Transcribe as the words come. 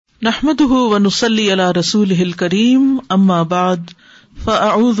نحمده ونصلي على رسوله الكريم اما بعد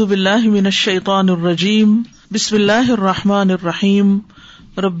فاعوذ بالله من الشيطان الرجيم بسم الله الرحمن الرحيم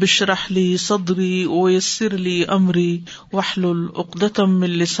رب اشرح لي صدري ويسر لي امري واحلل عقدة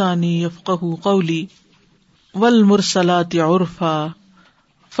من لساني يفقهوا قولي والمرسلات عرفا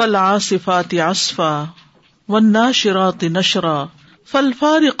فالعاصفات عصفا والناشرات نشرا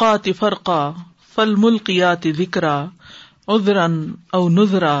فالفارقات فرقا فالملقيات ذکرا عذرا او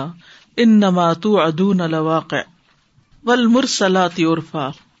نذرا انما توعدون لواقع والمرسلات عرفا،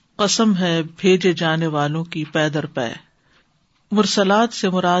 قسم ہے بھیجے جانے والوں کی پے در پے۔ مرسلات سے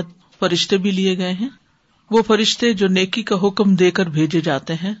مراد فرشتے بھی لیے گئے ہیں، وہ فرشتے جو نیکی کا حکم دے کر بھیجے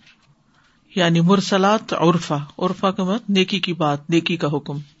جاتے ہیں، یعنی مرسلات عرفا، عرفا کا مطلب نیکی کی بات، نیکی کا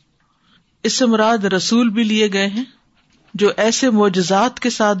حکم۔ اس سے مراد رسول بھی لیے گئے ہیں جو ایسے معجزات کے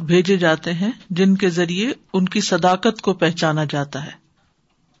ساتھ بھیجے جاتے ہیں جن کے ذریعے ان کی صداقت کو پہچانا جاتا ہے۔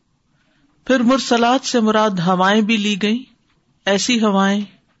 پھر مرسلات سے مراد ہوائیں بھی لی گئیں، ایسی ہوائیں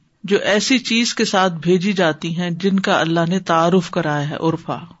جو ایسی چیز کے ساتھ بھیجی جاتی ہیں جن کا اللہ نے تعارف کرایا ہے،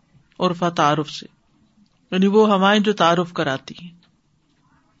 عرفا، عرفا تعارف سے، یعنی وہ ہوائیں جو تعارف کراتی ہیں۔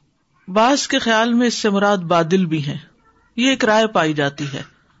 بعض کے خیال میں اس سے مراد بادل بھی ہیں، یہ ایک رائے پائی جاتی ہے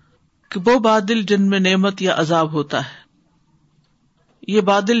کہ وہ بادل جن میں نعمت یا عذاب ہوتا ہے، یہ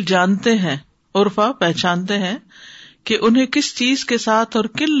بادل جانتے ہیں، عرفا پہچانتے ہیں کہ انہیں کس چیز کے ساتھ اور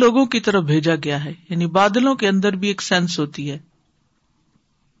کن لوگوں کی طرف بھیجا گیا ہے، یعنی بادلوں کے اندر بھی ایک سینس ہوتی ہے۔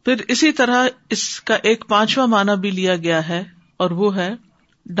 پھر اسی طرح اس کا ایک پانچواں معنی بھی لیا گیا ہے اور وہ ہے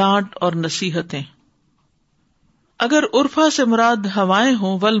ڈانٹ اور نصیحتیں۔ اگر عرفا سے مراد ہوائیں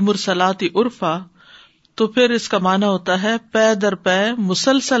ہوں، والمرسلات عرفا، تو پھر اس کا معنی ہوتا ہے پے در پے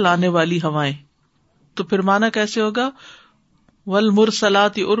مسلسل آنے والی ہوائیں۔ تو پھر معنی کیسے ہوگا؟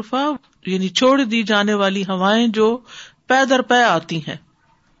 والمرسلات عرفا، یعنی چھوڑ دی جانے والی ہوائیں جو پے در پے آتی ہیں،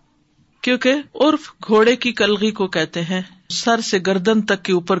 کیونکہ عرف گھوڑے کی کلغی کو کہتے ہیں، سر سے گردن تک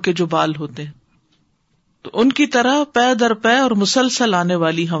کے اوپر کے جو بال ہوتے ہیں، تو ان کی طرح پے در پے اور مسلسل آنے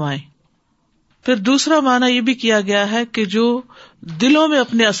والی ہوائیں۔ پھر دوسرا معنی یہ بھی کیا گیا ہے کہ جو دلوں میں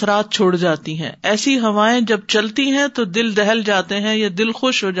اپنے اثرات چھوڑ جاتی ہیں، ایسی ہوائیں جب چلتی ہیں تو دل دہل جاتے ہیں یا دل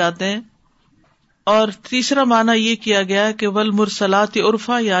خوش ہو جاتے ہیں۔ اور تیسرا معنی یہ کیا گیا کہ والمرسلات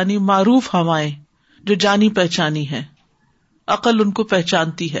عرفا، یعنی معروف ہوائیں جو جانی پہچانی ہیں، عقل ان کو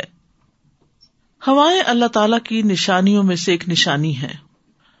پہچانتی ہے۔ ہوائیں اللہ تعالی کی نشانیوں میں سے ایک نشانی ہے۔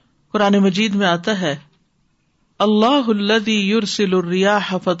 قرآن مجید میں آتا ہے، اللہ الذی یرسل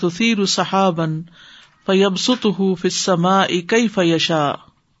الریاح فتثیر سحابا فیبسطہ فی السماء کیف یشاء۔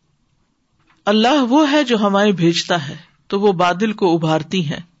 اللہ وہ ہے جو ہوائیں بھیجتا ہے تو وہ بادل کو ابھارتی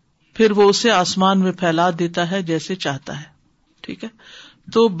ہیں، پھر وہ اسے آسمان میں پھیلا دیتا ہے جیسے چاہتا ہے۔ ٹھیک ہے،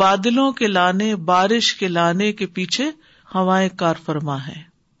 تو بادلوں کے لانے، بارش کے لانے کے پیچھے ہوائیں کار فرما ہے،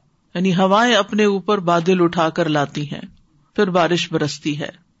 یعنی ہوائیں اپنے اوپر بادل اٹھا کر لاتی ہیں، پھر بارش برستی ہے۔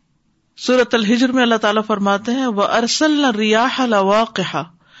 سورۃ الحجر میں اللہ تعالیٰ فرماتے ہیں، وَأَرْسَلْنَا الرِّيَاحَ لَوَاقِحَ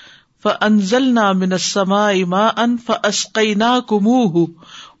فَأَنزَلْنَا مِنَ السَّمَاءِ مَاءً فَأَسْقَيْنَاكُمُوهُ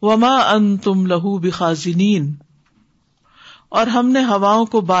وَمَا أَنْتُمْ لَهُ بِخَازِنِينَ۔ اور ہم نے ہواؤں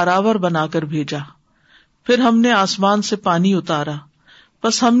کو بارآور بنا کر بھیجا، پھر ہم نے آسمان سے پانی اتارا،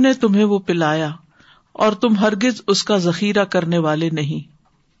 بس ہم نے تمہیں وہ پلایا اور تم ہرگز اس کا ذخیرہ کرنے والے نہیں۔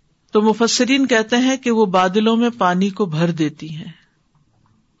 تو مفسرین کہتے ہیں کہ وہ بادلوں میں پانی کو بھر دیتی ہیں،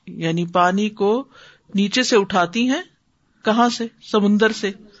 یعنی پانی کو نیچے سے اٹھاتی ہیں، کہاں سے؟ سمندر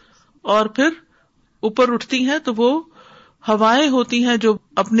سے، اور پھر اوپر اٹھتی ہیں تو وہ ہوائیں ہوتی ہیں جو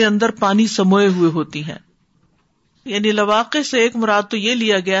اپنے اندر پانی سموئے ہوئے ہوتی ہیں۔ یعنی لواقع سے ایک مراد تو یہ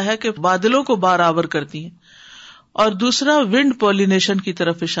لیا گیا ہے کہ بادلوں کو بارآور کرتی ہیں، اور دوسرا ونڈ پولینیشن کی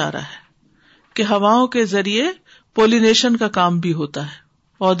طرف اشارہ ہے کہ ہواؤں کے ذریعے پولینیشن کا کام بھی ہوتا ہے،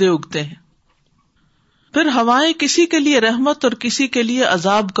 پودے اگتے ہیں۔ پھر ہوائیں کسی کے لیے رحمت اور کسی کے لیے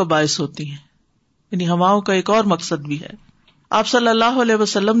عذاب کا باعث ہوتی ہیں، یعنی ہواؤں کا ایک اور مقصد بھی ہے۔ آپ صلی اللہ علیہ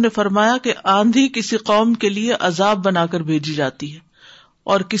وسلم نے فرمایا کہ آندھی کسی قوم کے لیے عذاب بنا کر بھیجی جاتی ہے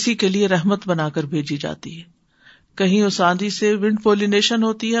اور کسی کے لیے رحمت بنا کر بھیجی جاتی ہے۔ کہیں اس آندھی سے ونڈ پولینیشن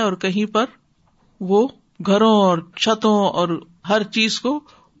ہوتی ہے اور کہیں پر وہ گھروں اور چھتوں اور ہر چیز کو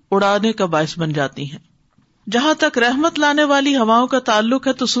اڑانے کا باعث بن جاتی ہیں۔ جہاں تک رحمت لانے والی ہواؤں کا تعلق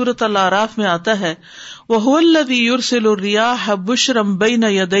ہے تو سورۃ الاعراف میں آتا ہے، وَهُوَ الَّذِي يُرْسِلُ الرِّيَاحَ بُشْرًا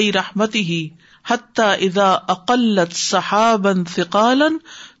بَيْنَ يَدَيْ رَحْمَتِهِ حَتَّى إِذَا أَقَلَّتْ سَحَابًا ثِقَالًا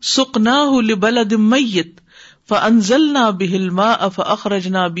سُقْنَاهُ لِبَلَدٍ مَيِّتٍ فَأَنزَلْنَا بِهِ الْمَاءَ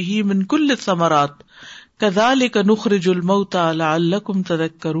فَأَخْرَجْنَا بِهِ مِنْ كُلِّ الثَّمَرَاتِ كَذَلِكَ نُخْرِجُ الْمَوْتَى لَعَلَّكُمْ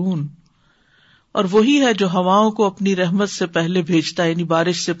تَذَكَّرُونَ۔ اور وہی ہے جو ہواؤں کو اپنی رحمت سے پہلے بھیجتا ہے، یعنی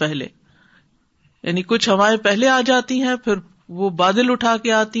بارش سے پہلے، یعنی کچھ ہوائیں پہلے آ جاتی ہیں، پھر وہ بادل اٹھا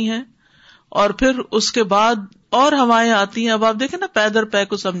کے آتی ہیں اور پھر اس کے بعد اور ہوائیں آتی ہیں. اب آپ دیکھیں نا پے در پے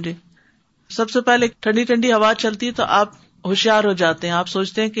کو سمجھے. سب سے پہلے ٹھنڈی ٹھنڈی ہوا چلتی ہے تو آپ ہوشیار ہو جاتے ہیں, آپ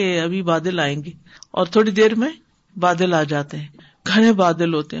سوچتے ہیں کہ ابھی بادل آئیں گے, اور تھوڑی دیر میں بادل آ جاتے ہیں, گھنے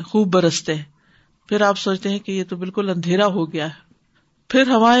بادل ہوتے ہیں, خوب برستے ہیں. پھر آپ سوچتے ہیں کہ یہ تو بالکل اندھیرا ہو گیا ہے. پھر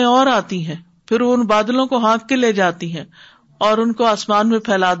ہوائیں اور آتی ہیں, پھر وہ ان بادلوں کو ہانک کے لے جاتی ہیں اور ان کو آسمان میں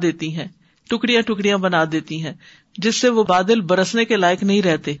پھیلا دیتی ہیں, ٹکڑیاں ٹکڑیاں بنا دیتی ہیں, جس سے وہ بادل برسنے کے لائق نہیں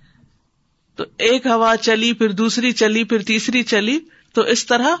رہتے. تو ایک ہوا چلی, پھر دوسری چلی, پھر تیسری چلی, تو اس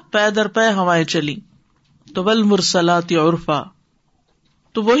طرح پے در پے ہوائیں چلی. تو والمرسلات عرفا,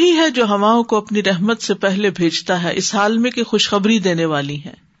 تو وہی ہے جو ہواؤں کو اپنی رحمت سے پہلے بھیجتا ہے اس حال میں کہ خوشخبری دینے والی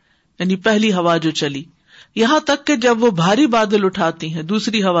ہے. یعنی پہلی ہوا جو چلی, یہاں تک کہ جب وہ بھاری بادل اٹھاتی ہیں,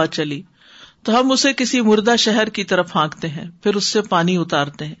 دوسری ہوا چلی تو ہم اسے کسی مردہ شہر کی طرف ہانکتے ہیں, پھر اس سے پانی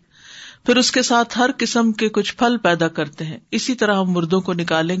اتارتے ہیں, پھر اس کے ساتھ ہر قسم کے کچھ پھل پیدا کرتے ہیں. اسی طرح ہم مردوں کو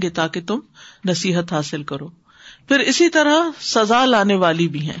نکالیں گے تاکہ تم نصیحت حاصل کرو. پھر اسی طرح سزا لانے والی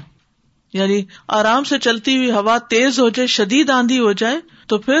بھی ہیں, یعنی آرام سے چلتی ہوئی ہوا تیز ہو جائے, شدید آندھی ہو جائے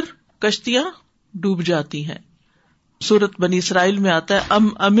تو پھر کشتیاں ڈوب جاتی ہیں. سورۃ بنی اسرائیل میں آتا ہے ام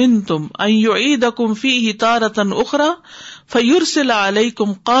امنتم ان یعیدکم فیہ تارۃ اخری فیرسل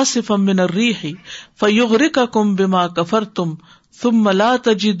علیکم قاصفا من الریح فیغرقکم بما کفرتم ثم لا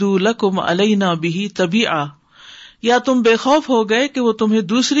تجدوا لکم علینا بہ تبیعا. یا تم بے خوف ہو گئے کہ وہ تمہیں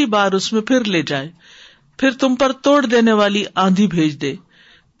دوسری بار اس میں پھر لے جائے, پھر تم پر توڑ دینے والی آندھی بھیج دے,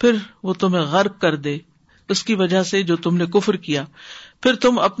 پھر وہ تمہیں غرق کر دے اس کی وجہ سے جو تم نے کفر کیا, پھر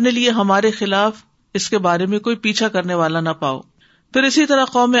تم اپنے لیے ہمارے خلاف اس کے بارے میں کوئی پیچھا کرنے والا نہ پاؤ. پھر اسی طرح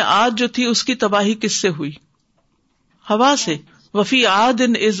قوم عاد جو تھی اس کی تباہی کس سے ہوئی؟ ہوا سے. وفی عاد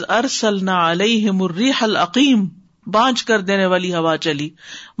اذ ارسلنا علیہم الریح العقیم, بانجھ کر دینے والی ہوا چلی.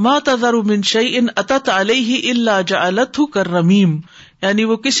 ما تذر من شیء اتت علیہ الا جعلتہ کالرمیم, یعنی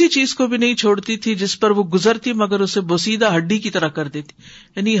وہ کسی چیز کو بھی نہیں چھوڑتی تھی جس پر وہ گزرتی مگر اسے بوسیدہ ہڈی کی طرح کر دیتی.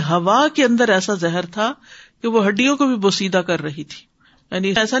 یعنی ہوا کے اندر ایسا زہر تھا کہ وہ ہڈیوں کو بھی بوسیدہ کر رہی تھی.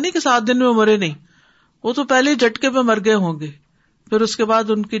 یعنی ایسا نہیں کہ 7 دن میں مرے نہیں, وہ تو پہلے جھٹکے پہ مر گئے ہوں گے, پھر اس کے بعد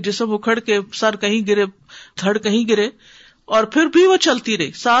ان کے جسم اکھڑ کے سر کہیں گرے, دھڑ کہیں گرے, اور پھر بھی وہ چلتی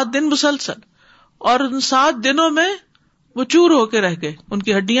رہی 7 دن مسلسل, اور ان 7 دنوں میں وہ چور ہو کے رہ گئے, ان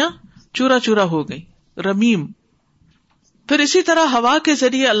کی ہڈیاں چورا چورا ہو گئی, رمیم. پھر اسی طرح ہوا کے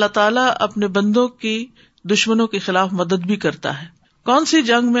ذریعے اللہ تعالیٰ اپنے بندوں کی دشمنوں کے خلاف مدد بھی کرتا ہے. کون سی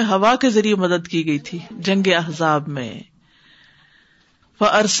جنگ میں ہوا کے ذریعے مدد کی گئی تھی؟ جنگ احزاب میں.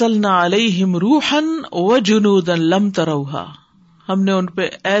 فَأَرْسَلْنَا عَلَيْهِمْ رُوحًا وَجُنُودًا لَمْ تَرَوْهَا, ہم نے ان پہ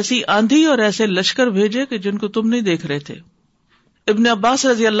ایسی آندھی اور ایسے لشکر بھیجے کہ جن کو تم نہیں دیکھ رہے تھے. ابن عباس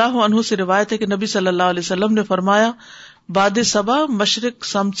رضی اللہ عنہ سے روایت ہے کہ نبی صلی اللہ علیہ وسلم نے فرمایا, باد صبا مشرق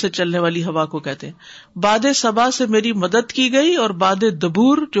سمت سے چلنے والی ہوا کو کہتے ہیں, باد صبا سے میری مدد کی گئی, اور باد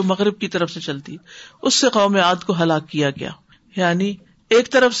دبور جو مغرب کی طرف سے چلتی اس سے قوم عاد کو ہلاک کیا گیا. یعنی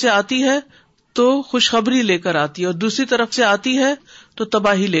ایک طرف سے آتی ہے تو خوشخبری لے کر آتی ہے, اور دوسری طرف سے آتی ہے تو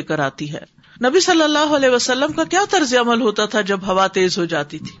تباہی لے کر آتی ہے. نبی صلی اللہ علیہ وسلم کا کیا طرز عمل ہوتا تھا جب ہوا تیز ہو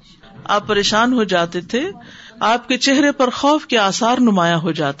جاتی تھی؟ آپ پریشان ہو جاتے تھے, آپ کے چہرے پر خوف کے آثار نمایاں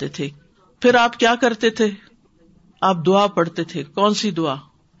ہو جاتے تھے. پھر آپ کیا کرتے تھے؟ آپ دعا پڑھتے تھے. کون سی دعا؟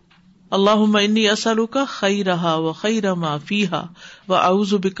 اللہم انی اسألک خیرہا وخیر ما فیہا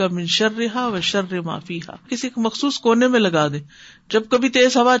واعوذ بک من شرہا وشر ما فیہا. کسی مخصوص کونے میں لگا دیں, جب کبھی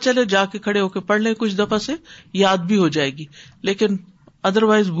تیز ہوا چلے جا کے کھڑے ہو کے پڑھ لیں, کچھ دفعہ سے یاد بھی ہو جائے گی, لیکن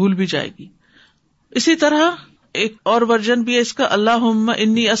ادروائز بھول بھی جائے گی. اسی طرح ایک اور ورژن بھی ہے اس کا, اللہم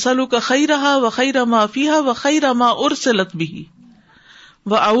انی اسألک خیرہا وخیر ما فیہا وخیر ما ارسلت بہ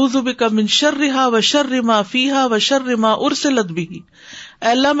وَأَعُوذُ بِكَ مِن شَرِّهَا وَشَرِّ مَا فِيهَا وَشَرِّ مَا أُرْسِلَتْ بِهِ. اے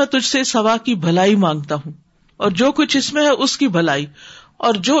اللہ میں تجھ سے اس ہوا کی بھلائی مانگتا ہوں, اور جو کچھ اس میں ہے اس کی بھلائی,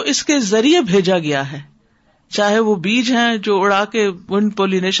 اور جو اس کے ذریعے بھیجا گیا ہے, چاہے وہ بیج ہیں جو اڑا کے ونڈ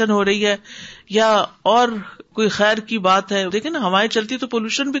پولینیشن ہو رہی ہے, یا اور کوئی خیر کی بات ہے. دیکھیں نا, ہوائیں چلتی تو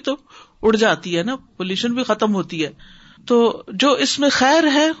پولوشن بھی تو اڑ جاتی ہے نا, پولوشن بھی ختم ہوتی ہے. تو جو اس میں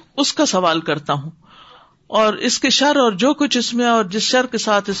خیر ہے اس کا سوال کرتا ہوں, اور اس کے شر اور جو کچھ اس میں اور جس شر کے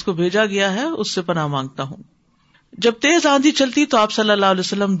ساتھ اس کو بھیجا گیا ہے اس سے پناہ مانگتا ہوں. جب تیز آندھی چلتی تو آپ صلی اللہ علیہ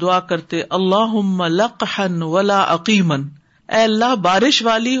وسلم دعا کرتے, اللہم لقحا ولا عقیما, اے اللہ بارش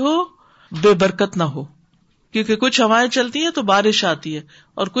والی ہو بے برکت نہ ہو, کیونکہ کچھ ہوائیں چلتی ہیں تو بارش آتی ہے,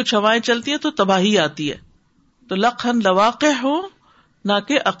 اور کچھ ہوائیں چلتی ہیں تو تباہی آتی ہے. تو لقحا لواقع ہو, نہ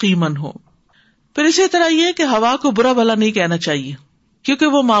کہ عقیما ہو. پھر اسی طرح یہ کہ ہوا کو برا بھلا نہیں کہنا چاہیے, کیونکہ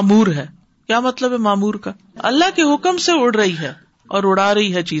وہ معمور ہے. کیا مطلب ہے معمور کا؟ اللہ کے حکم سے اڑ رہی ہے اور اڑا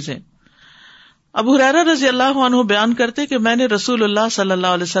رہی ہے چیزیں. ابو ہریرہ رضی اللہ عنہ بیان کرتے کہ میں نے رسول اللہ صلی اللہ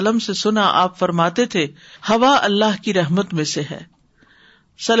علیہ وسلم سے سنا، آپ فرماتے تھے ہوا اللہ کی رحمت میں سے ہے۔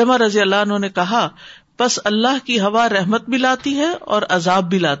 سلمہ رضی اللہ عنہ نے کہا پس اللہ کی ہوا رحمت بھی لاتی ہے اور عذاب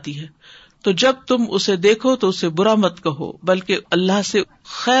بھی لاتی ہے، تو جب تم اسے دیکھو تو اسے برا مت کہو، بلکہ اللہ سے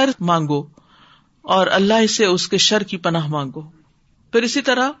خیر مانگو اور اللہ سے اس کے شر کی پناہ مانگو۔ پھر اسی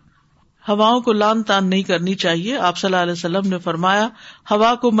طرح ہواؤں کو لان تان نہیں کرنی چاہیے۔ آپ صلی اللہ علیہ وسلم نے فرمایا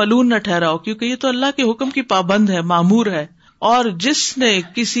ہوا کو ملعون نہ ٹھہراؤ، کیونکہ یہ تو اللہ کے حکم کی پابند ہے، مامور ہے، اور جس نے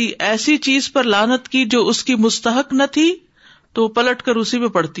کسی ایسی چیز پر لعنت کی جو اس کی مستحق نہ تھی تو پلٹ کر اسی پہ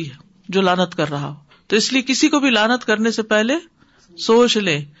پڑتی ہے جو لعنت کر رہا ہو۔ تو اس لیے کسی کو بھی لعنت کرنے سے پہلے سوچ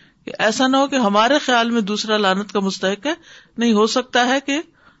لیں کہ ایسا نہ ہو کہ ہمارے خیال میں دوسرا لعنت کا مستحق ہے، نہیں، ہو سکتا ہے کہ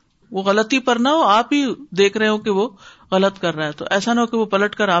وہ غلطی پر نہ ہو، آپ ہی دیکھ رہے ہو کہ وہ غلط کر رہا ہے، تو ایسا نہ ہو کہ وہ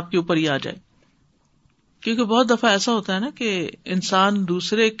پلٹ کر آپ کے اوپر ہی آ جائے۔ کیونکہ بہت دفعہ ایسا ہوتا ہے نا کہ انسان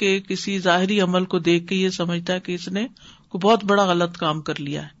دوسرے کے کسی ظاہری عمل کو دیکھ کے یہ سمجھتا ہے کہ اس نے کوئی بہت بڑا غلط کام کر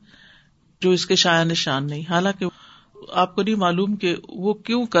لیا ہے جو اس کے شایان نشان نہیں، حالانکہ آپ کو نہیں معلوم کہ وہ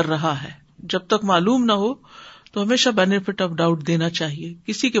کیوں کر رہا ہے۔ جب تک معلوم نہ ہو تو ہمیشہ بینیفٹ آف ڈاؤٹ دینا چاہیے،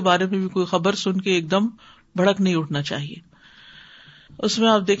 کسی کے بارے میں بھی کوئی خبر سن کے ایک دم بھڑک نہیں اٹھنا چاہیے۔ اس میں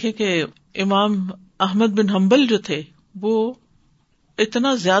آپ دیکھیں کہ امام احمد بن حنبل جو تھے وہ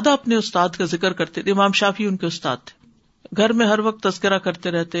اتنا زیادہ اپنے استاد کا ذکر کرتے تھے، امام شافعی ان کے استاد تھے، گھر میں ہر وقت تذکرہ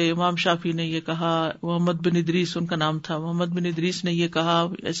کرتے رہتے، امام شافعی نے یہ کہا، محمد بن ادریس ان کا نام تھا، محمد بن ادریس نے یہ کہا،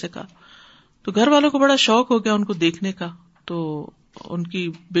 ایسے کہا، تو گھر والوں کو بڑا شوق ہو گیا ان کو دیکھنے کا۔ تو ان کی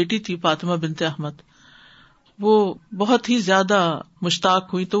بیٹی تھی فاطمہ بنت احمد، وہ بہت ہی زیادہ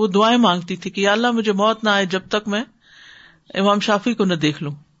مشتاق ہوئی، تو وہ دعائیں مانگتی تھی کہ یا اللہ مجھے موت نہ آئے جب تک میں امام شافعی کو نہ دیکھ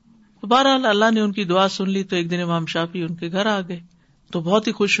لوں۔ تو بہرحال اللہ نے ان کی دعا سن لی، تو ایک دن امام شافعی ان کے گھر آ گئے، تو بہت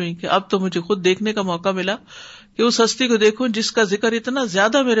ہی خوش ہوئی کہ اب تو مجھے خود دیکھنے کا موقع ملا کہ اس ہستی کو دیکھوں جس کا ذکر اتنا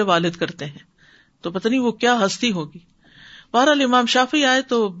زیادہ میرے والد کرتے ہیں، تو پتہ نہیں وہ کیا ہستی ہوگی۔ بہرحال امام شافعی آئے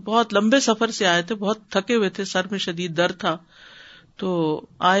تو بہت لمبے سفر سے آئے تھے، بہت تھکے ہوئے تھے، سر میں شدید درد تھا، تو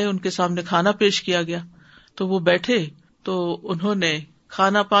آئے، ان کے سامنے کھانا پیش کیا گیا، تو وہ بیٹھے تو انہوں نے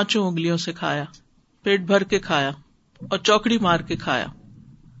کھانا 5 انگلیوں سے کھایا، پیٹ بھر کے کھایا اور چوکڑی مار کے کھایا،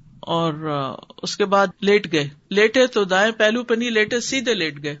 اور اس کے بعد لیٹ گئے، لیٹے تو دائیں پہلو پہ نہیں لیٹے، سیدھے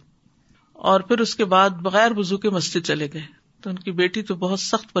لیٹ گئے، اور پھر اس کے بعد بغیر وضو کے مسجد چلے گئے۔ تو ان کی بیٹی تو بہت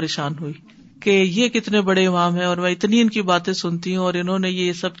سخت پریشان ہوئی کہ یہ کتنے بڑے امام ہیں اور میں اتنی ان کی باتیں سنتی ہوں اور انہوں نے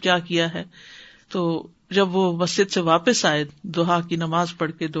یہ سب کیا کیا ہے۔ تو جب وہ مسجد سے واپس آئے ضحیٰ کی نماز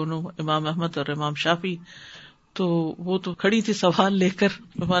پڑھ کے، دونوں امام احمد اور امام شافعی، تو وہ تو کھڑی تھی سوال لے کر،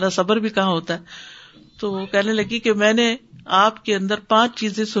 ہمارا صبر بھی کہاں ہوتا ہے، تو وہ کہنے لگی کہ میں نے آپ کے اندر 5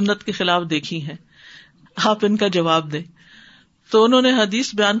 چیزیں سنت کے خلاف دیکھی ہیں، آپ ان کا جواب دیں۔ تو انہوں نے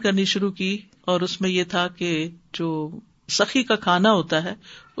حدیث بیان کرنی شروع کی، اور اس میں یہ تھا کہ جو سخی کا کھانا ہوتا ہے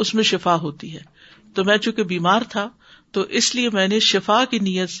اس میں شفا ہوتی ہے، تو میں چونکہ بیمار تھا تو اس لیے میں نے شفا کی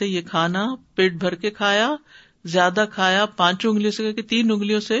نیت سے یہ کھانا پیٹ بھر کے کھایا، زیادہ کھایا، 5 انگلیوں سے، کہ 3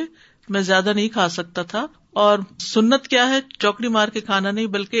 انگلیوں سے میں زیادہ نہیں کھا سکتا تھا۔ اور سنت کیا ہے، چوکڑی مار کے کھانا نہیں،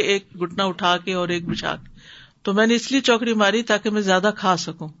 بلکہ ایک گھٹنا اٹھا کے اور ایک بچھا کے، تو میں نے اس لیے چوکڑی ماری تاکہ میں زیادہ کھا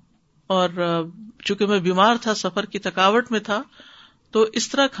سکوں، اور چونکہ میں بیمار تھا، سفر کی تھکاوٹ میں تھا، تو اس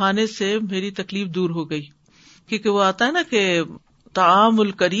طرح کھانے سے میری تکلیف دور ہو گئی۔ کیونکہ وہ آتا ہے نا کہ طعام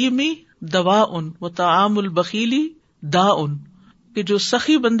الکریمی دواء و طعام البخیلی داء، کہ جو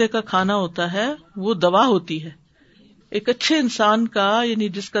سخی بندے کا کھانا ہوتا ہے وہ دوا ہوتی ہے۔ ایک اچھے انسان کا، یعنی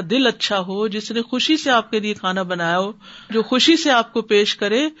جس کا دل اچھا ہو، جس نے خوشی سے آپ کے لیے کھانا بنایا ہو، جو خوشی سے آپ کو پیش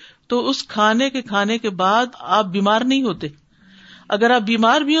کرے، تو اس کھانے کے بعد آپ بیمار نہیں ہوتے۔ اگر آپ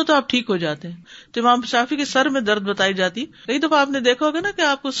بیمار بھی ہو تو آپ ٹھیک ہو جاتے ہیں۔ تو امام شافعی کے سر میں درد بتائی جاتی، کئی دفعہ آپ نے دیکھا ہوگا نا کہ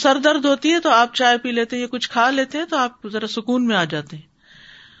آپ کو سر درد ہوتی ہے تو آپ چائے پی لیتے ہیں یا کچھ کھا لیتے ہیں تو آپ ذرا سکون میں آ جاتے ہیں۔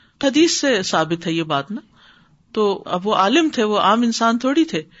 حدیث سے ثابت ہے یہ بات نا۔ تو اب وہ عالم تھے، وہ عام انسان تھوڑی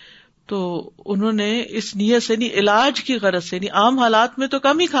تھے، تو انہوں نے اس نیت سے، نہیں علاج کی غرض سے، نہیں عام حالات میں تو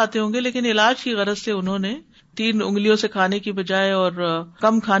کم ہی کھاتے ہوں گے، لیکن علاج کی غرض سے انہوں نے 3 انگلیوں سے کھانے کی بجائے اور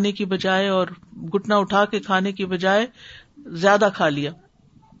کم کھانے کی بجائے اور گھٹنا اٹھا کے کھانے کی بجائے زیادہ کھا لیا۔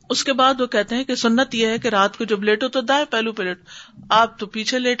 اس کے بعد وہ کہتے ہیں کہ سنت یہ ہے کہ رات کو جب لیٹو تو دائیں پہلو پہ لیٹو، آپ تو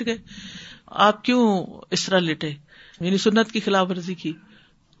پیچھے لیٹ گئے، آپ کیوں اس طرح لیٹے، یعنی سنت کی خلاف ورزی کی۔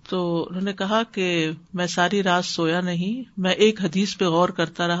 تو انہوں نے کہا کہ میں ساری رات سویا نہیں، میں ایک حدیث پہ غور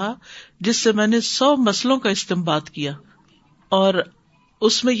کرتا رہا جس سے میں نے 100 مسئلوں کا استنباط کیا، اور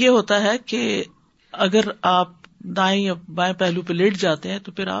اس میں یہ ہوتا ہے کہ اگر آپ دائیں یا بائیں پہلو پہ لیٹ جاتے ہیں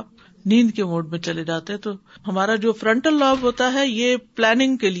تو پھر آپ نیند کے موڈ میں چلے جاتے ہیں۔ تو ہمارا جو فرنٹل لوب ہوتا ہے یہ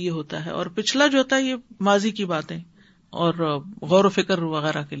پلاننگ کے لیے ہوتا ہے، اور پچھلا جو ہوتا ہے یہ ماضی کی باتیں اور غور و فکر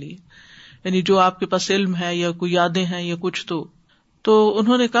وغیرہ کے لیے، یعنی جو آپ کے پاس علم ہے یا کوئی یادیں ہیں یا کچھ، تو تو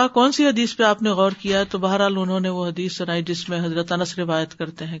انہوں نے کہا کون سی حدیث پہ آپ نے غور کیا ہے؟ تو بہرحال انہوں نے وہ حدیث سنائی جس میں حضرت انس روایت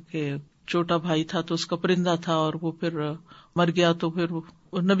کرتے ہیں کہ چھوٹا بھائی تھا تو اس کا پرندہ تھا اور وہ پھر مر گیا، تو پھر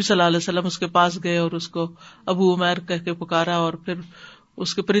نبی صلی اللہ علیہ وسلم اس کے پاس گئے اور اس کو ابو عمیر کہہ کے پکارا اور پھر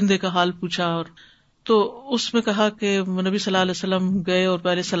اس کے پرندے کا حال پوچھا، اور تو اس میں کہا کہ نبی صلی اللہ علیہ وسلم گئے اور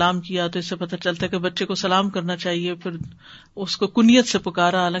پہلے سلام کیا، تو اس سے پتہ چلتا ہے کہ بچے کو سلام کرنا چاہیے. پھر اس کو کنیت سے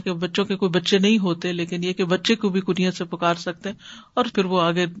پکارا، حالانکہ بچوں کے کوئی بچے نہیں ہوتے، لیکن یہ کہ بچے کو بھی کنیت سے پکار سکتے ہیں. اور پھر وہ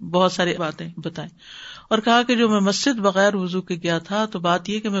آگے بہت ساری باتیں بتائیں اور کہا کہ جو میں مسجد بغیر وضو کے گیا تھا تو بات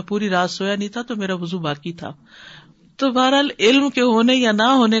یہ کہ میں پوری رات سویا نہیں تھا تو میرا وضو باقی تھا. تو بہرحال علم کے ہونے یا نہ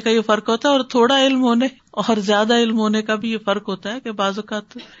ہونے کا یہ فرق ہوتا ہے، اور تھوڑا علم ہونے اور زیادہ علم ہونے کا بھی یہ فرق ہوتا ہے کہ بعض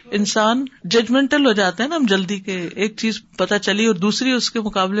اوقات انسان ججمنٹل ہو جاتا ہے نا، ہم جلدی کے ایک چیز پتہ چلی اور دوسری اس کے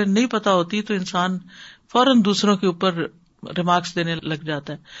مقابلے نہیں پتہ ہوتی تو انسان فوراً دوسروں کے اوپر ریمارکس دینے لگ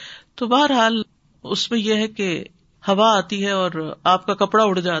جاتا ہے. تو بہرحال اس میں یہ ہے کہ ہوا آتی ہے اور آپ کا کپڑا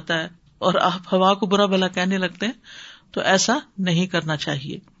اڑ جاتا ہے اور آپ ہوا کو برا بھلا کہنے لگتے ہیں، تو ایسا نہیں کرنا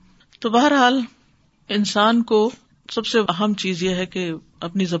چاہیے. تو بہرحال انسان کو سب سے اہم چیز یہ ہے کہ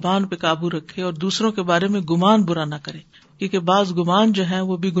اپنی زبان پہ قابو رکھے اور دوسروں کے بارے میں گمان برا نہ کرے، کیونکہ بعض گمان جو ہیں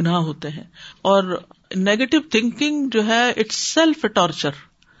وہ بھی گناہ ہوتے ہیں. اور نیگیٹو تھنکنگ جو ہے اٹس سیلف ٹارچر،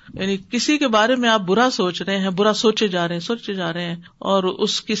 یعنی کسی کے بارے میں آپ برا سوچ رہے ہیں، برا سوچے جا رہے ہیں اور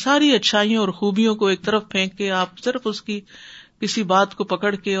اس کی ساری اچھائیوں اور خوبیوں کو ایک طرف پھینک کے آپ صرف اس کی کسی بات کو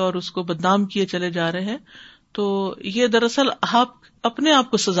پکڑ کے اور اس کو بدنام کیے چلے جا رہے ہیں، تو یہ دراصل آپ اپنے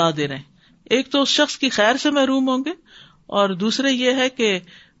آپ کو سزا دے رہے ہیں. ایک تو اس شخص کی خیر سے محروم ہوں گے، اور دوسرے یہ ہے کہ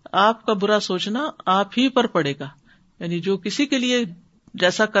آپ کا برا سوچنا آپ ہی پر پڑے گا. یعنی جو کسی کے لیے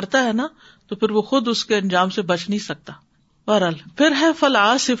جیسا کرتا ہے نا تو پھر وہ خود اس کے انجام سے بچ نہیں سکتا. بہرحال پھر ہے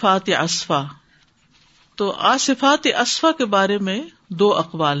فالعاصفات عصفا. تو عاصفات عصفا کے بارے میں دو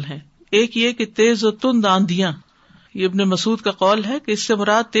اقوال ہیں. ایک یہ کہ تیز و تند آندیاں، یہ ابن مسعود کا قول ہے کہ اس سے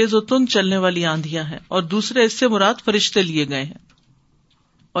مراد تیز و تند چلنے والی آندیاں ہیں، اور دوسرے اس سے مراد فرشتے لیے گئے ہیں،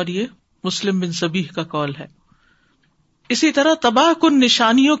 اور یہ مسلم بن سبیح کا قول ہے. اسی طرح تباہ کن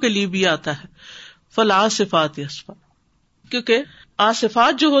نشانیوں کے لیے بھی آتا ہے فالعاصفات عصفا، کیونکہ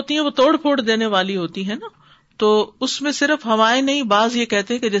عاصفات جو ہوتی ہیں وہ توڑ پھوڑ دینے والی ہوتی ہیں نا، تو اس میں صرف ہوائیں نہیں، بعض یہ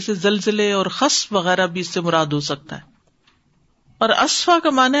کہتے ہیں کہ جیسے زلزلے اور خسف وغیرہ بھی اس سے مراد ہو سکتا ہے. اور عصفا کا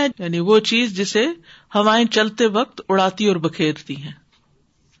معنی ہے یعنی وہ چیز جسے ہوائیں چلتے وقت اڑاتی اور بکھیرتی ہیں،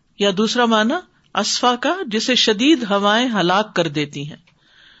 یا دوسرا معنی عصفا کا جسے شدید ہوائیں ہلاک کر دیتی ہیں.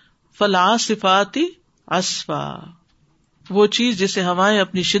 فالعاصفات عصفا، وہ چیز جسے ہوائیں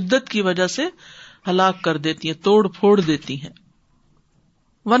اپنی شدت کی وجہ سے ہلاک کر دیتی ہیں، توڑ پھوڑ دیتی ہیں.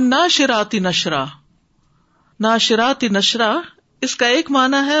 والناشرات نشرا، ناشرات نشرا اس کا ایک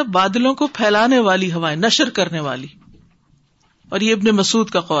معنی ہے بادلوں کو پھیلانے والی ہوائیں، نشر کرنے والی، اور یہ ابن مسعود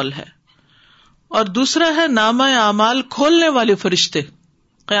کا قول ہے. اور دوسرا ہے نامہ اعمال کھولنے والے فرشتے.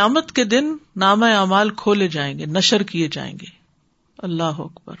 قیامت کے دن نامہ اعمال کھولے جائیں گے، نشر کیے جائیں گے. اللہ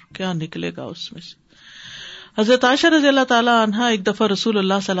اکبر، کیا نکلے گا اس میں سے. حضرت عائشہ رضی اللہ تعالی عنہا ایک دفعہ رسول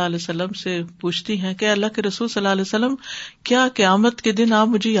اللہ صلی اللہ علیہ وسلم سے پوچھتی ہیں کہ اللہ کے رسول صلی اللہ علیہ وسلم، کیا قیامت کے دن آپ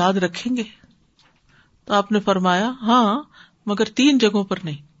مجھے یاد رکھیں گے؟ تو آپ نے فرمایا ہاں، مگر 3 جگہوں پر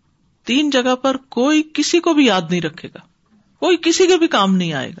نہیں. 3 جگہ پر کوئی کسی کو بھی یاد نہیں رکھے گا، کوئی کسی کے بھی کام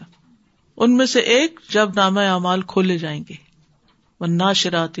نہیں آئے گا. ان میں سے ایک جب نامہ اعمال کھولے جائیں گے،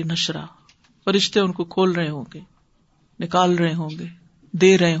 والناشرات نشرا، فرشتے ان کو کھول رہے ہوں گے، نکال رہے ہوں گے،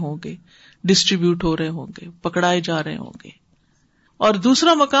 دے رہے ہوں گے، ڈسٹریبیوٹ ہو رہے ہوں گے، پکڑائے جا رہے ہوں گے. اور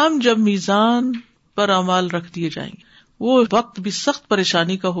دوسرا مقام جب میزان پر اعمال رکھ دیے جائیں گے، وہ وقت بھی سخت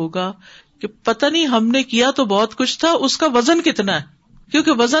پریشانی کا ہوگا کہ پتہ نہیں ہم نے کیا تو بہت کچھ تھا، اس کا وزن کتنا ہے،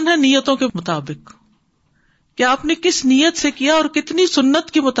 کیونکہ وزن ہے نیتوں کے مطابق کہ آپ نے کس نیت سے کیا اور کتنی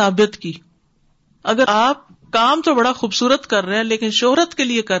سنت کی مطابقت کی. اگر آپ کام تو بڑا خوبصورت کر رہے ہیں لیکن شہرت کے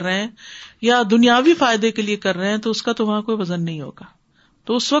لیے کر رہے ہیں یا دنیاوی فائدے کے لیے کر رہے ہیں تو اس کا تو وہاں کوئی وزن نہیں ہوگا،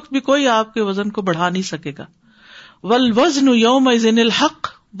 تو اس وقت بھی کوئی آپ کے وزن کو بڑھا نہیں سکے گا. والوزن یومئذ الحق،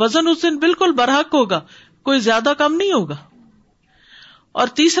 وزن اس دن بالکل برحق ہوگا، کوئی زیادہ کم نہیں ہوگا. اور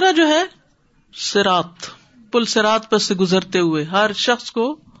تیسرا جو ہے صراط، پل صراط پر سے گزرتے ہوئے ہر شخص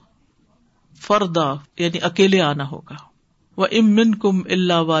کو فردا یعنی اکیلے آنا ہوگا. وَإِن مِّنكُمْ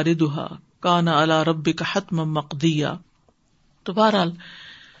إِلَّا وَارِدُهَا كَانَ عَلَى رَبِّكَ حَتْمًا مَقْضِيًّا. تو بہرحال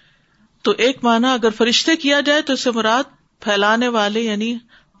تو ایک معنی اگر فرشتے کیا جائے تو اس سے مراد پھیلانے والے یعنی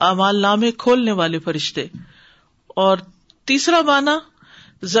اعمال نامے کھولنے والے فرشتے، اور تیسرا معنی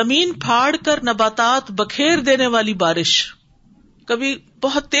زمین پھاڑ کر نباتات بکھیر دینے والی بارش. کبھی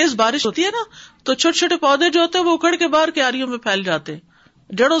بہت تیز بارش ہوتی ہے نا تو چھوٹے چھوٹے پودے جو ہوتے ہیں وہ اکھڑ کے باہر کیاریوں میں پھیل جاتے ہیں،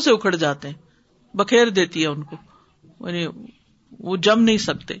 جڑوں سے اکھڑ جاتے ہیں، بکھیر دیتی ہے ان کو، یعنی وہ جم نہیں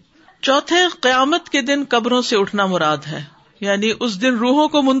سکتے. چوتھے قیامت کے دن قبروں سے اٹھنا مراد ہے. یعنی اس دن روحوں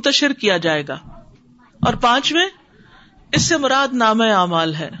کو منتشر کیا جائے گا. اور پانچویں، اس سے مراد نامہ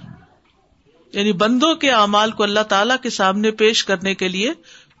اعمال ہے، یعنی بندوں کے اعمال کو اللہ تعالی کے سامنے پیش کرنے کے لیے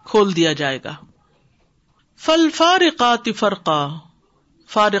کھول دیا جائے گا. فالفارقات فرقا،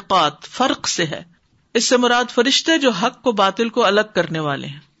 فارقات فرق سے ہے، اس سے مراد فرشتے جو حق کو باطل کو الگ کرنے والے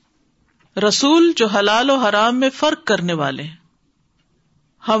ہیں، رسول جو حلال و حرام میں فرق کرنے والے ہیں،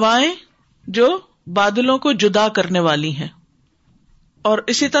 ہوائیں جو بادلوں کو جدا کرنے والی ہیں. اور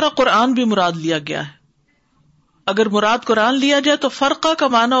اسی طرح قرآن بھی مراد لیا گیا ہے. اگر مراد قرآن لیا جائے تو فرقہ کا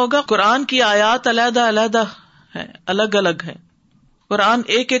معنی ہوگا قرآن کی آیات علیحدہ علیحدہ ہے، الگ الگ ہے. قرآن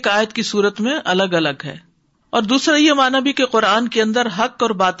ایک ایک آیت کی صورت میں الگ الگ ہے. اور دوسرا یہ معنی بھی کہ قرآن کے اندر حق اور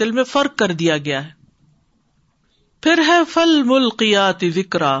باطل میں فرق کر دیا گیا ہے. پھر ہے فالملقیات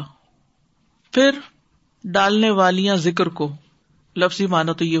ذکرا، پھر ڈالنے والیاں ذکر کو. لفظی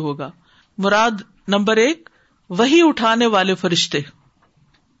معنی تو یہ ہوگا، مراد نمبر 1 وحی اٹھانے والے فرشتے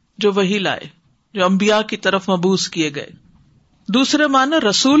جو وحی لائے، جو انبیاء کی طرف مبعوث کیے گئے. دوسرے معنی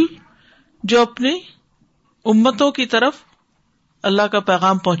رسول جو اپنی امتوں کی طرف اللہ کا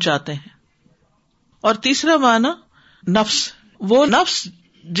پیغام پہنچاتے ہیں. اور تیسرا معنی نفس، وہ نفس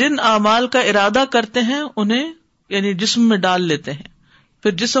جن اعمال کا ارادہ کرتے ہیں انہیں یعنی جسم میں ڈال لیتے ہیں،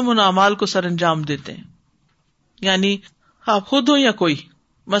 پھر جسم ان اعمال کو سر انجام دیتے ہیں. یعنی آپ خود ہو یا کوئی،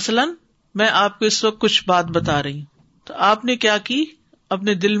 مثلا میں آپ کو اس وقت کچھ بات بتا رہی ہوں تو آپ نے کیا کی،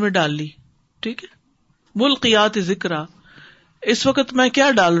 اپنے دل میں ڈال لی. ٹھیک ہے، ملقیات ذکرا، اس وقت میں کیا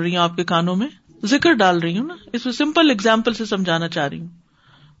ڈال رہی ہوں آپ کے کانوں میں، ذکر ڈال رہی ہوں نا. اس میں سمپل اگزامپل سے سمجھانا چاہ رہی ہوں.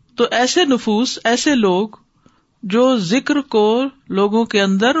 تو ایسے نفوس، ایسے لوگ جو ذکر کو لوگوں کے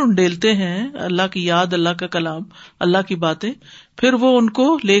اندر انڈیلتے ہیں، اللہ کی یاد، اللہ کا کلام، اللہ کی باتیں، پھر وہ ان کو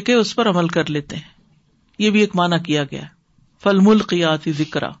لے کے اس پر عمل کر لیتے ہیں. یہ بھی ایک معنی کیا گیا ہے فالملقیات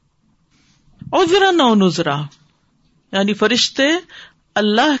ذکرا. عذرا او نذرا، یعنی فرشتے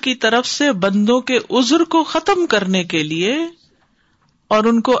اللہ کی طرف سے بندوں کے عذر کو ختم کرنے کے لیے اور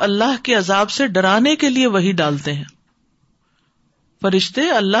ان کو اللہ کے عذاب سے ڈرانے کے لیے وہی ڈالتے ہیں. فرشتے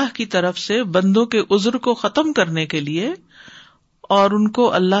اللہ کی طرف سے بندوں کے عذر کو ختم کرنے کے لیے اور ان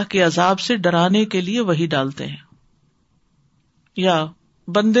کو اللہ کے عذاب سے ڈرانے کے لیے وہی ڈالتے ہیں. یا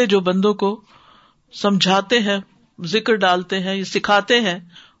بندے جو بندوں کو سمجھاتے ہیں، ذکر ڈالتے ہیں یا سکھاتے ہیں،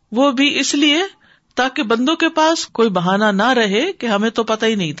 وہ بھی اس لیے تاکہ بندوں کے پاس کوئی بہانہ نہ رہے کہ ہمیں تو پتہ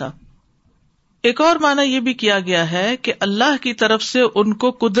ہی نہیں تھا. ایک اور معنی یہ بھی کیا گیا ہے کہ اللہ کی طرف سے ان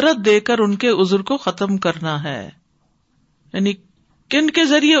کو قدرت دے کر ان کے عذر کو ختم کرنا ہے. یعنی کن کے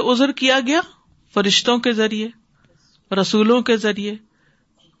ذریعے عذر کیا گیا؟ فرشتوں کے ذریعے، رسولوں کے ذریعے،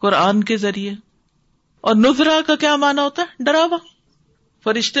 قرآن کے ذریعے. اور نذرا کا کیا معنی ہوتا ہے؟ ڈراوا.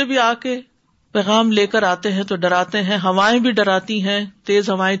 فرشتے بھی آ کے پیغام لے کر آتے ہیں تو ڈراتے ہیں، ہوائیں بھی ڈراتی ہیں، تیز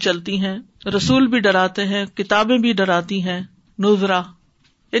ہوائیں چلتی ہیں، رسول بھی ڈراتے ہیں، کتابیں بھی ڈراتی ہیں. نذرا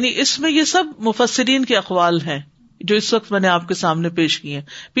یعنی اس میں یہ سب مفسرین کے اقوال ہیں جو اس وقت میں نے آپ کے سامنے پیش کیے ہیں.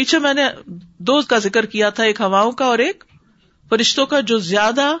 پیچھے میں نے 2 کا ذکر کیا تھا، ایک ہواؤں کا اور ایک فرشتوں کا، جو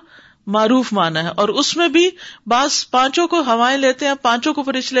زیادہ معروف معنی ہے. اور اس میں بھی بعض 5 کو ہوائیں لیتے ہیں، 5 کو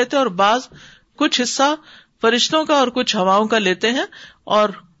فرشتے لیتے ہیں، اور بعض کچھ حصہ فرشتوں کا اور کچھ ہواؤں کا لیتے ہیں، اور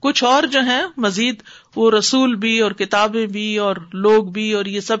کچھ اور جو ہیں مزید وہ رسول بھی اور کتابیں بھی اور لوگ بھی اور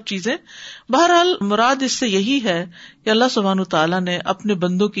یہ سب چیزیں. بہرحال مراد اس سے یہی ہے کہ اللہ سبحانہ تعالیٰ نے اپنے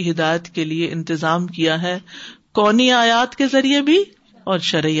بندوں کی ہدایت کے لیے انتظام کیا ہے، کونی آیات کے ذریعے بھی اور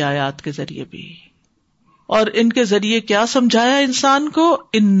شرعی آیات کے ذریعے بھی. اور ان کے ذریعے کیا سمجھایا انسان کو؟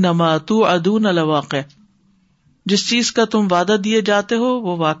 انما توعدون لواقع، جس چیز کا تم وعدہ دیے جاتے ہو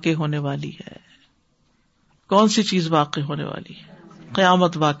وہ واقع ہونے والی ہے. کون سی چیز واقع ہونے والی ہے؟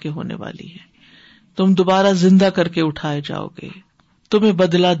 قیامت واقع ہونے والی ہے. تم دوبارہ زندہ کر کے اٹھائے جاؤ گے، تمہیں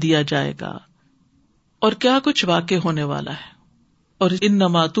بدلہ دیا جائے گا، اور کیا کچھ واقع ہونے والا ہے. اور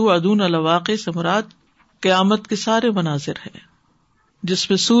انما توعدون لواقع سے مراد قیامت کے سارے مناظر ہے، جس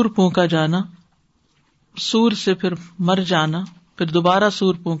میں سور پھونکا جانا، سور سے پھر مر جانا، پھر دوبارہ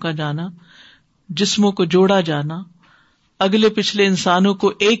سور پھونکا جانا، جسموں کو جوڑا جانا، اگلے پچھلے انسانوں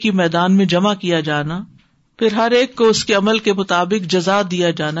کو ایک ہی میدان میں جمع کیا جانا، پھر ہر ایک کو اس کے عمل کے مطابق جزا دیا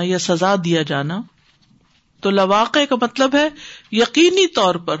جانا یا سزا دیا جانا. تو لواقع کا مطلب ہے یقینی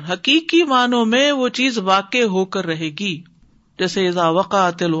طور پر، حقیقی معنوں میں وہ چیز واقع ہو کر رہے گی. جیسے اذا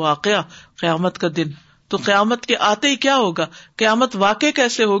وقعت الواقعہ، قیامت کا دن. تو قیامت کے آتے ہی کیا ہوگا؟ قیامت واقع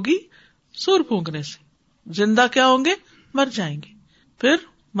کیسے ہوگی؟ سور پھونکنے سے. زندہ کیا ہوں گے؟ مر جائیں گے، پھر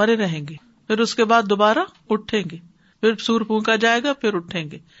مرے رہیں گے، پھر اس کے بعد دوبارہ اٹھیں گے، پھر سور پھونکا جائے گا، پھر اٹھیں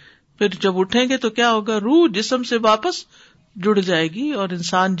گے. پھر جب اٹھیں گے تو کیا ہوگا؟ روح جسم سے واپس جڑ جائے گی اور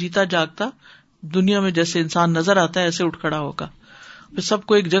انسان جیتا جاگتا دنیا میں جیسے انسان نظر آتا ہے ایسے اٹھ کھڑا ہوگا. پھر سب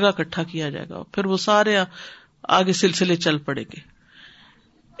کو ایک جگہ اکٹھا کیا جائے گا، پھر وہ سارے آگے سلسلے چل پڑیں گے.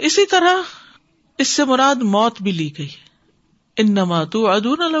 اسی طرح اس سے مراد موت بھی لی گئی ہے. انما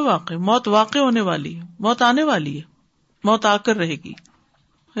توعدون لواقع، موت واقع ہونے والی ہے، موت آنے والی ہے، موت آ کر رہے گی.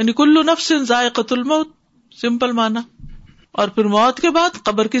 یعنی کل نفس ذائقۃ الموت، سمپل معنی. اور پھر موت کے بعد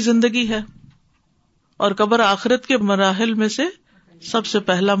قبر کی زندگی ہے، اور قبر آخرت کے مراحل میں سے سب سے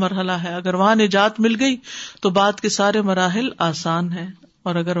پہلا مرحلہ ہے. اگر وہاں نجات مل گئی تو بعد کے سارے مراحل آسان ہیں،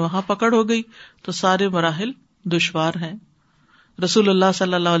 اور اگر وہاں پکڑ ہو گئی تو سارے مراحل دشوار ہیں. رسول اللہ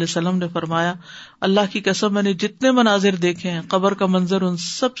صلی اللہ علیہ وسلم نے فرمایا، اللہ کی قسم میں نے جتنے مناظر دیکھے ہیں، قبر کا منظر ان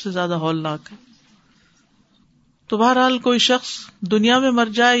سب سے زیادہ ہولناک ہے. تو بہرحال کوئی شخص دنیا میں مر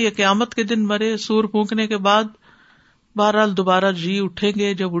جائے یا قیامت کے دن مرے، سور پھونکنے کے بعد بہرحال دوبارہ جی اٹھیں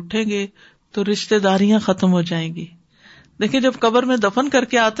گے. جب اٹھیں گے تو رشتہ داریاں ختم ہو جائیں گی. دیکھیں جب قبر میں دفن کر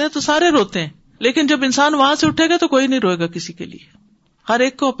کے آتے ہیں تو سارے روتے ہیں، لیکن جب انسان وہاں سے اٹھے گا تو کوئی نہیں روئے گا کسی کے لیے، ہر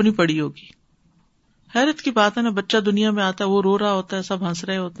ایک کو اپنی پڑی ہوگی. حیرت کی بات ہے نا، بچہ دنیا میں آتا ہے، وہ رو رہا ہوتا ہے، سب ہنس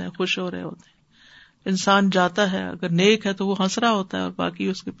رہے ہوتے ہیں، خوش ہو رہے ہوتے ہیں. انسان جاتا ہے، اگر نیک ہے تو وہ ہنس رہا ہوتا ہے اور باقی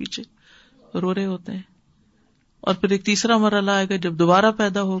اس کے پیچھے رو رہے ہوتے ہیں. اور پھر ایک تیسرا مرحلہ آئے گا جب دوبارہ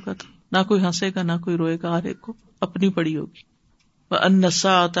پیدا ہوگا تو نہ کوئی ہنسے گا نہ کوئی روئے گا، ہر ایک کو اپنی پڑی ہوگی. وَأَنَّ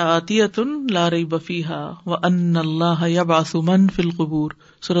السَّاعَةَ آتِيَةٌ لَا رَيْبَ فِيهَا وَأَنَّ اللَّهَ يَبْعَثُ مَن فِي الْقُبُورِ،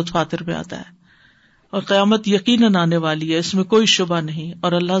 سورۃ فاطر میں آتا ہے. اور قیامت یقیناً آنے والی ہے، اس میں کوئی شبہ نہیں،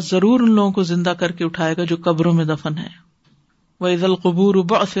 اور اللہ ضرور ان لوگوں کو زندہ کر کے اٹھائے گا جو قبروں میں دفن ہیں. وَإِذَا الْقُبُورُ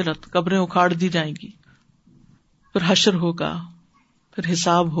بُعْثِرَتْ، قبریں اکھاڑ دی جائیں گی. پھر حشر ہوگا، پھر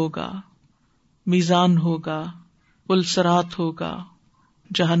حساب ہوگا، میزان ہوگا، پل صراط ہوگا،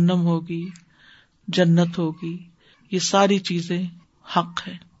 جہنم ہوگی، جنت ہوگی. یہ ساری چیزیں حق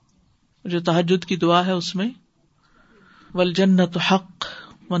ہے. جو تہجد کی دعا ہے اس میں والجنت حق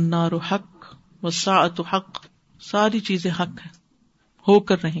والنار حق والساعۃ حق، ساری چیزیں حق ہیں، ہو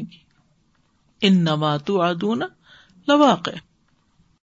کر رہیں گی. انما توعدون لواقع.